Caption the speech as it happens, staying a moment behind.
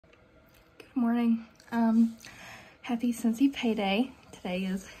Morning. Happy Scentsy payday. Today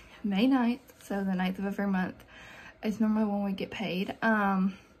is May 9th, so the 9th of every month is normally when we get paid.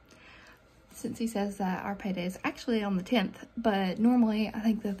 Scentsy says that our payday is actually on the 10th, but normally I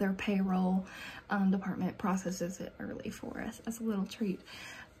think that their payroll department processes it early for us as a little treat.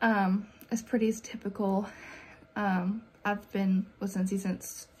 It's pretty typical. I've been with Scentsy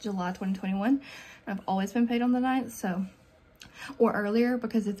since July 2021. I've always been paid on the 9th, so, or earlier,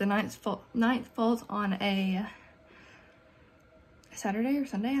 because if the 9th falls on a Saturday or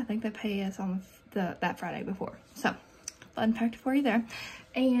Sunday, I think they pay us on that Friday before. So, fun fact for you there.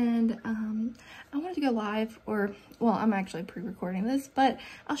 And I wanted to go live, or, well, I'm actually pre-recording this, but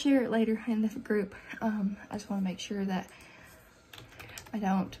I'll share it later in the group. I just want to make sure that I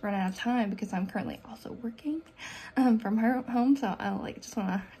don't run out of time because I'm currently also working from home. So I just want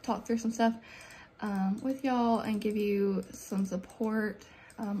to talk through some stuff with y'all and give you some support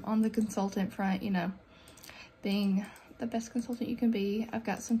on the consultant front, you know, being the best consultant you can be. I've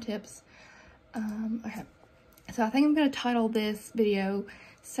got some tips. Okay, so I think I'm going to title this video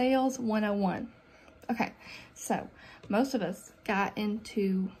Sales 101. Okay, so most of us got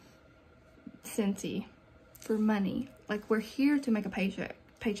into Scentsy for money. Like, we're here to make a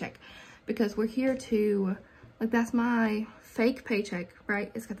paycheck because we're here to, like, that's my fake paycheck,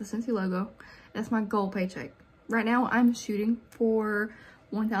 right? It's got the Scentsy logo. That's my goal paycheck. Right now, I'm shooting for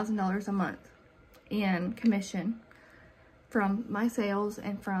 $1,000 a month in commission from my sales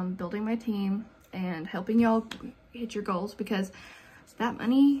and from building my team and helping y'all hit your goals, because that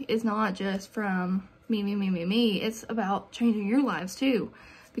money is not just from me. It's about changing your lives too,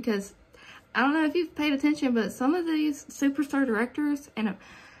 because I don't know if you've paid attention, but some of these superstar directors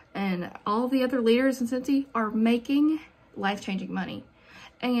and all the other leaders in Scentsy are making life-changing money.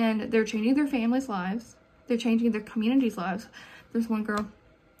 And they're changing their families' lives. They're changing their community's lives. There's one girl,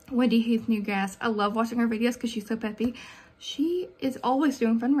 Wendy Heath Newgrass. I love watching her videos because she's so peppy. She is always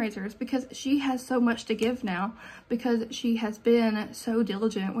doing fundraisers because she has so much to give now, because she has been so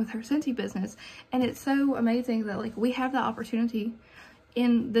diligent with her Scentsy business. And it's so amazing that, like, we have the opportunity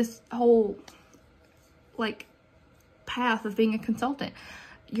in this whole, like, path of being a consultant.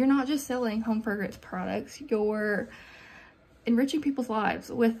 You're not just selling home fragrance products, you're enriching people's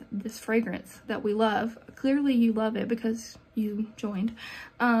lives with this fragrance that we love. Clearly you love it because you joined.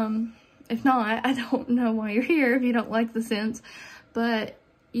 If not, I don't know why you're here if you don't like the scents, but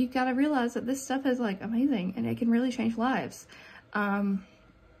you gotta realize that this stuff is, like, amazing and it can really change lives.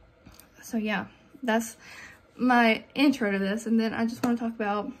 So yeah, that's my intro to this, and then I just want to talk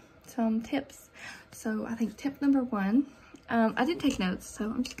about some tips. So I think tip number one, I did take notes, so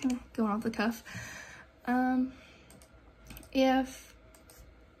I'm just gonna go off the cuff. If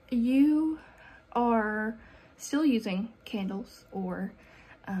you are still using candles or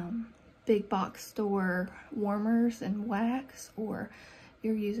big box store warmers and wax, or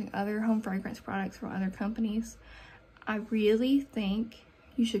you're using other home fragrance products from other companies, I really think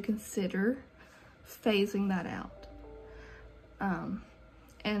you should consider phasing that out.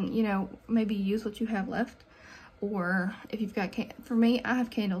 And, you know, maybe use what you have left, or if you've got, for me, I have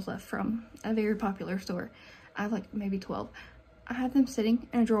candles left from a very popular store. I have like maybe 12. I have them sitting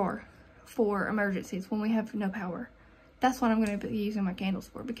in a drawer for emergencies when we have no power. That's what I'm going to be using my candles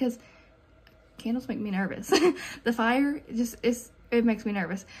for, because candles make me nervous. The fire it makes me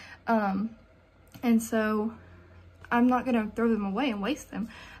nervous. And so I'm not going to throw them away and waste them,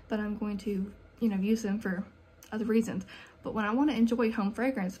 but I'm going to, you know, use them for other reasons. But when I want to enjoy home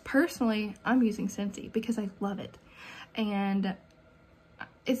fragrance, personally, I'm using Scentsy because I love it. And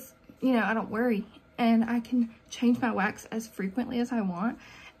it's, you know, I don't worry. And I can change my wax as frequently as I want.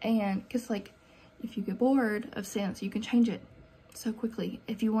 And because, like, if you get bored of scents, you can change it so quickly.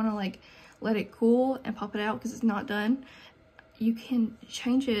 If you want to, like, let it cool and pop it out because it's not done, you can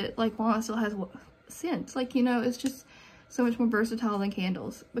change it, like, while it still has scents. Like, you know, it's just so much more versatile than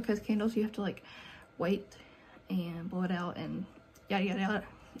candles, because candles you have to, like, wait and blow it out and yada yada yada,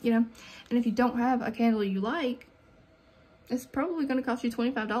 you know. And if you don't have a candle you like, it's probably going to cost you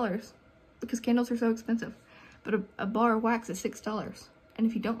 $25 because candles are so expensive. But a bar of wax is $6, and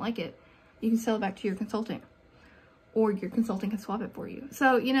if you don't like it, you can sell it back to your consultant, or your consultant can swap it for you.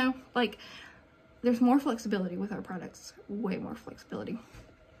 So, you know, like, there's more flexibility with our products, way more flexibility.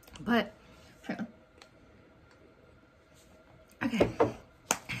 But hang on. Okay,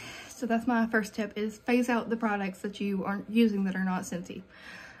 so that's my first tip, is phase out the products that you aren't using that are not Scentsy.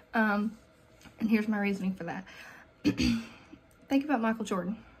 And here's my reasoning for that. Think about Michael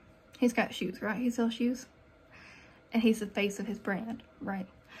Jordan. He's got shoes, right? He sells shoes. And he's the face of his brand, right?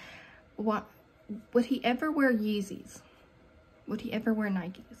 What would he ever wear Yeezys? Would he ever wear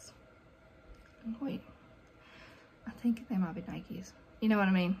Nikes? Wait, I think they might be Nikes. You know what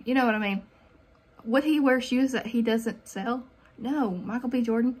I mean? You know what I mean? Would he wear shoes that he doesn't sell? No, Michael B.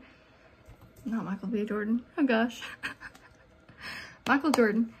 Jordan. Not Michael B. Jordan. Oh gosh. Michael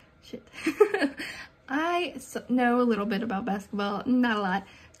Jordan. Shit. I know a little bit about basketball. Not a lot,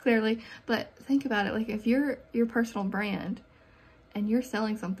 clearly. But think about it. Like, if you're your personal brand and you're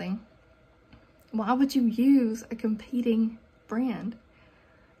selling something, why would you use a competing brand?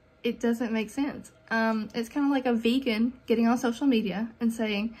 It doesn't make sense. It's kind of like a vegan getting on social media and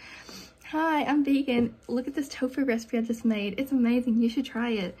saying, hi, I'm vegan. Look at this tofu recipe I just made. It's amazing. You should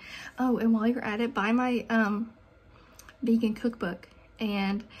try it. Oh, and while you're at it, buy my vegan cookbook.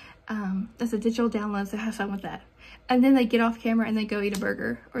 And that's a digital download, so have fun with that. And then they get off camera and they go eat a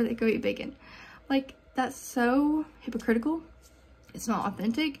burger or they go eat bacon. Like, that's so hypocritical. It's not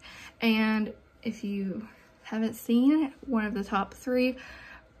authentic. And if you haven't seen, one of the top 3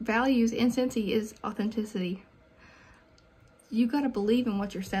 values in Scentsy is authenticity. You gotta believe in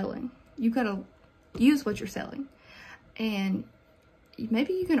what you're selling. You gotta use what you're selling. And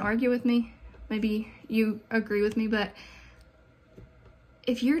maybe you can argue with me, maybe you agree with me, but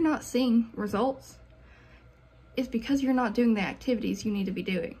if you're not seeing results, it's because you're not doing the activities you need to be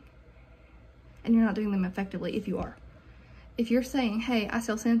doing. And you're not doing them effectively if you are. If you're saying, hey, I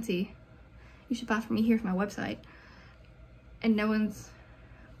sell Scentsy, you should buy from me, here's my website, and no one's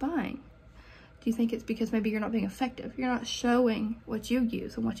buying, do you think it's because maybe you're not being effective? You're not showing what you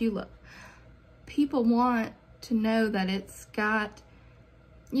use and what you love. People want to know that it's got,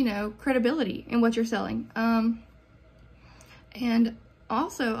 you know, credibility in what you're selling. And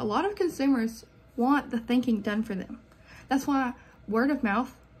also, a lot of consumers want the thinking done for them. That's why word of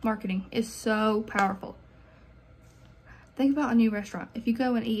mouth marketing is so powerful. Think about a new restaurant. If you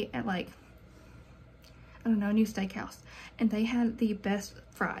go and eat at, like, I don't know, a new steakhouse, and they had the best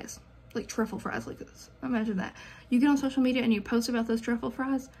fries, like truffle fries like this. Imagine that. You get on social media and you post about those truffle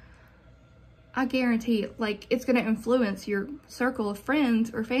fries, I guarantee, like, it's going to influence your circle of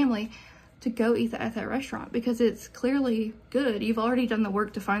friends or family to go eat at that restaurant because it's clearly good. You've already done the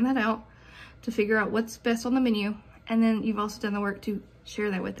work to find that out, to figure out what's best on the menu, and then you've also done the work to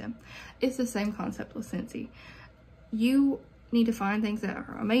share that with them. It's the same concept with Scentsy. You need to find things that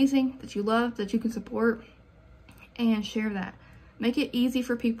are amazing, that you love, that you can support, and share that. Make it easy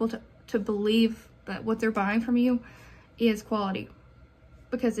for people to believe that what they're buying from you is quality,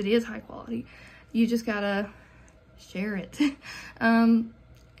 because it is high quality. You just gotta share it.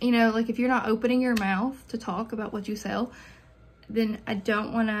 You know, like, if you're not opening your mouth to talk about what you sell, then I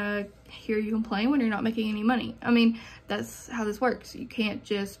don't want to hear you complain when you're not making any money. I mean, that's how this works. You can't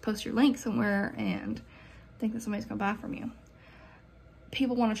just post your link somewhere and think that somebody's gonna buy from you.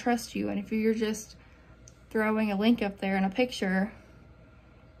 People want to trust you, and if you're just throwing a link up there and a picture,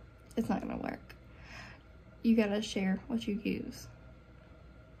 it's not gonna work. You gotta share what you use.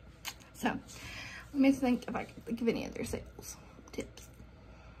 So, let me think if I can think of any other sales tips.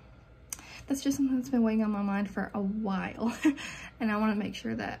 That's just something that's been weighing on my mind for a while. And I want to make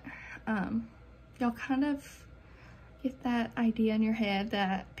sure that y'all kind of get that idea in your head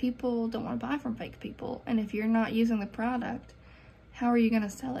that people don't want to buy from fake people. And if you're not using the product, how are you going to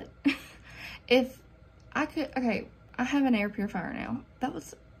sell it? If I could, okay, I have an air purifier now. That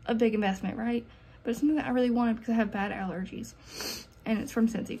was a big investment, right? But it's something that I really wanted because I have bad allergies. And it's from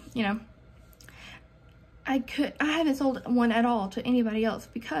Scentsy, you know. I haven't sold one at all to anybody else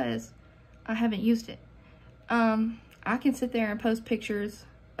because I haven't used it. I can sit there and post pictures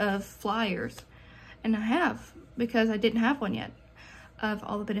of flyers, and I have, because I didn't have one yet, of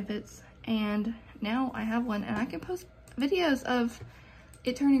all the benefits, and now I have one, and I can post videos of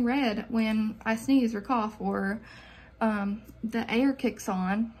it turning red when I sneeze or cough, or the air kicks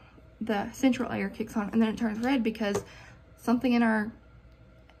on, the central air kicks on, and then it turns red because something in our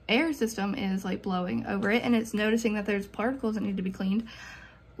air system is, like, blowing over it, and it's noticing that there's particles that need to be cleaned.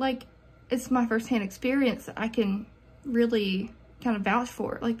 Like, it's my first-hand experience that I can really kind of vouch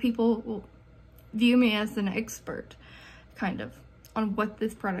for. Like, people will view me as an expert, kind of, on what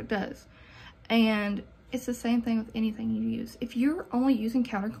this product does. And it's the same thing with anything you use. If you're only using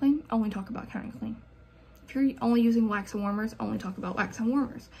counter clean, only talk about counter clean. If you're only using wax and warmers, only talk about wax and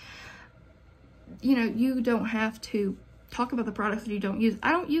warmers. You know, you don't have to talk about the products that you don't use.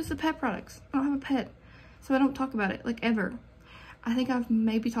 I don't use the pet products. I don't have a pet, so I don't talk about it, like, ever. I think I've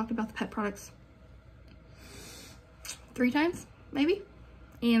maybe talked about the pet products 3 times, maybe,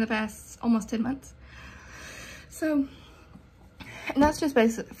 in the past almost 10 months. So, and that's just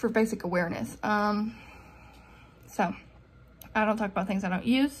basic awareness. So, I don't talk about things I don't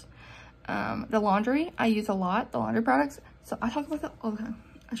use. The laundry, I use a lot, the laundry products. So, I talk about that all the time.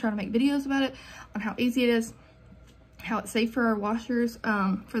 I try to make videos about it, on how easy it is, how it's safe for our washers,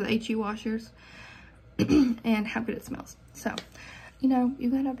 for the HU washers, and how good it smells. So, you know, you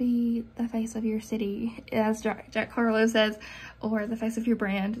gotta be the face of your city, as Jack Harlow says, or the face of your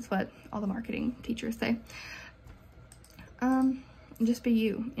brand is what all the marketing teachers say. Just be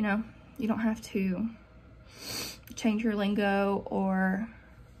you, you know. You don't have to change your lingo, or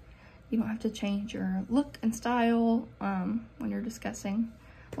you don't have to change your look and style when you're discussing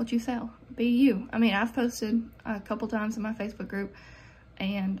what you sell. Be you. I mean, I've posted a couple times in my Facebook group,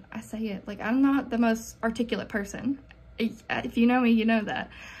 and I say it, like, I'm not the most articulate person. If you know me, you know that.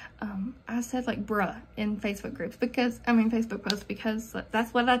 I said, like, bruh in Facebook groups because, I mean, Facebook posts, because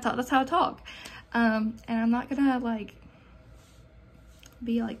that's what I talk, that's how I talk. And I'm not gonna, like,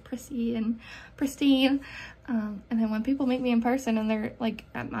 be, like, prissy and pristine. And then when people meet me in person and they're, like,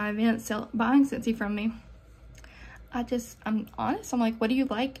 at my event buying Scentsy from me, I'm honest. I'm like, what do you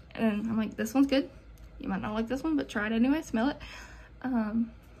like? And I'm like, this one's good. You might not like this one, but try it anyway, smell it. And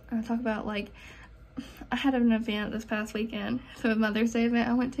I talk about, like, I had an event this past weekend, so a Mother's Day event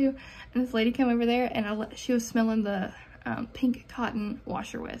I went to, and this lady came over there, and she was smelling the pink cotton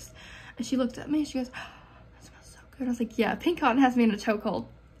washer whisk, and she looked at me and she goes, oh, that smells so good. I was like, yeah, pink cotton has me in a chokehold.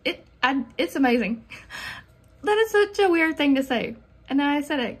 It's amazing. That is such a weird thing to say, and I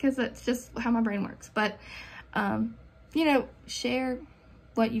said it because it's just how my brain works. But you know, share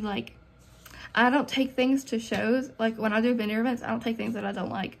what you like. I don't take things to shows, like when I do vendor events, I don't take things that I don't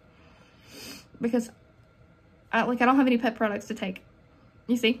like, because I don't have any pet products to take.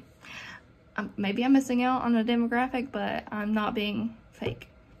 You see, maybe I'm missing out on a demographic, but I'm not being fake.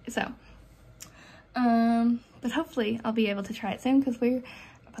 So, but hopefully I'll be able to try it soon, because we're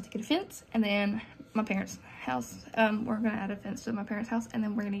about to get a fence, and then my parents' house, we're gonna add a fence to my parents' house, and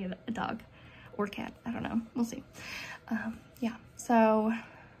then we're gonna get a dog or cat. I don't know. We'll see. Yeah. So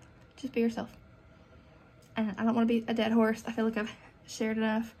just be yourself. And I don't want to be a dead horse. I feel like I've shared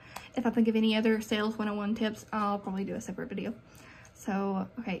enough. If I think of any other sales 101 tips, I'll probably do a separate video. So,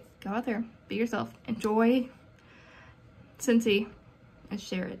 okay, go out there, be yourself, enjoy Scentsy, and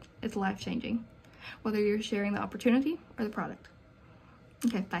share it. It's life-changing, whether you're sharing the opportunity or the product.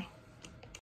 Okay, bye.